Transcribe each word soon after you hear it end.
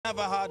have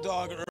a hot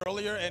dog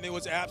earlier, and it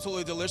was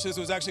absolutely delicious. It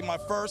was actually my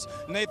first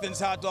Nathan's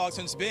hot dog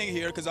since being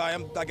here, because I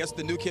am, I guess,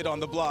 the new kid on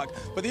the block.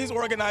 But these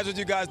organizers,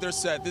 you guys, they're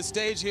set. This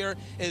stage here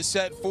is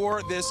set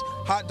for this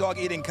hot dog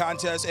eating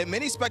contest, and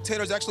many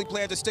spectators actually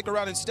plan to stick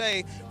around and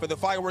stay for the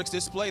fireworks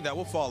display that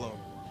will follow.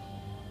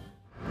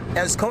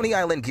 As Coney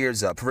Island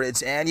gears up for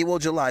its annual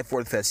July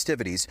 4th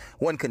festivities,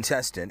 one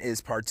contestant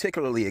is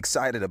particularly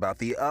excited about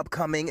the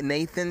upcoming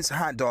Nathan's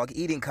hot dog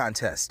eating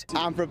contest.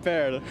 I'm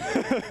prepared.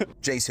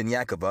 Jason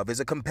Yakovov is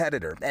a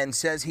competitor and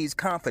says he's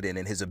confident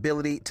in his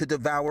ability to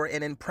devour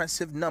an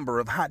impressive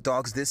number of hot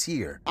dogs this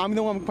year. I'm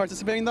the one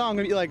participating though. I'm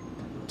gonna eat like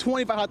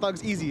 25 hot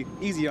dogs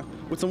easier,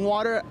 with some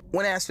water.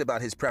 When asked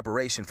about his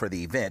preparation for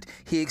the event,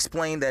 he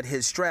explained that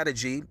his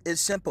strategy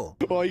is simple.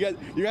 Well, you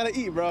gotta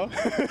eat, bro.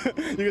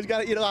 You just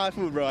gotta eat a lot of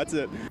food, bro. That's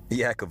it.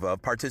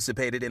 Yakovov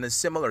participated in a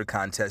similar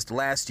contest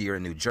last year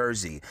in New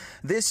Jersey.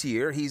 This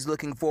year, he's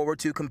looking forward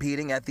to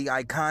competing at the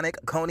iconic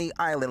Coney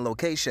Island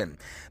location.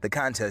 The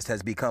contest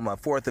has become a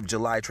 4th of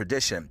July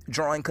tradition,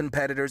 drawing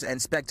competitors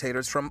and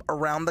spectators from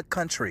around the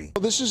country.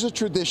 This is a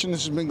tradition.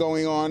 This has been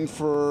going on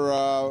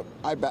for,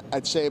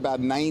 I'd say, about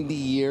 90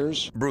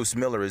 years. Bruce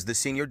Miller is the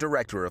senior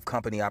director of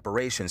company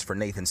operations for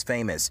Nathan's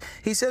Famous.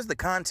 He says the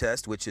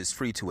contest, which is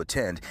free to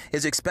attend,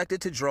 is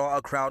expected to draw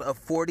a crowd of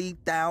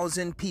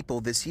 40,000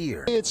 people this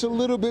year. It's a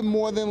little bit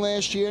more than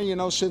last year,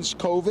 since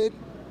COVID.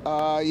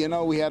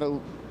 We had a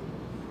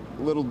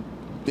little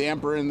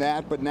damper in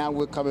that, but now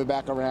we're coming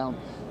back around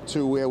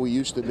to where we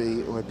used to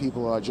be, where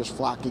people are just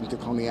flocking to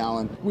Coney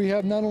Island. We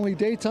have not only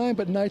daytime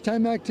but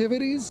nighttime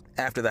activities.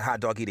 After the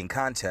hot dog eating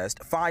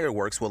contest,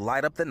 fireworks will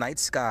light up the night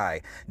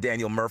sky.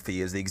 Daniel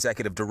Murphy is the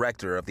executive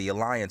director of the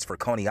Alliance for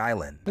Coney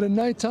Island. At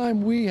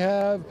nighttime, we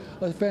have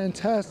a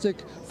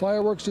fantastic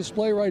fireworks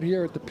display right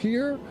here at the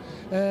pier,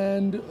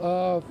 and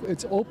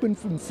it's open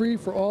and free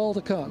for all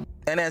to come.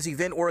 And as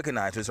event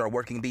organizers are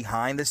working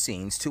behind the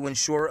scenes to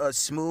ensure a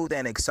smooth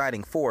and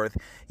exciting 4th,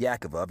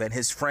 Yakovov and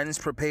his friends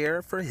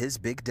prepare for his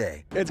big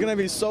day. It's gonna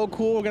be so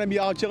cool. We're gonna be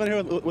all chilling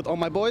here with all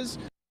my boys.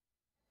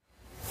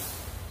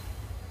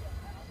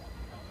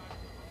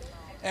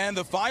 And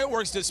the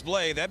fireworks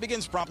display, that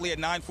begins promptly at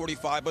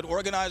 9:45, but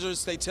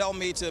organizers, they tell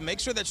me to make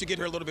sure that you get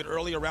here a little bit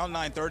early, around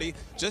 9:30,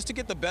 just to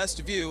get the best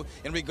view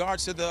in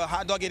regards to the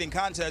hot dog eating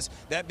contest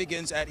that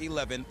begins at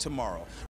 11 tomorrow.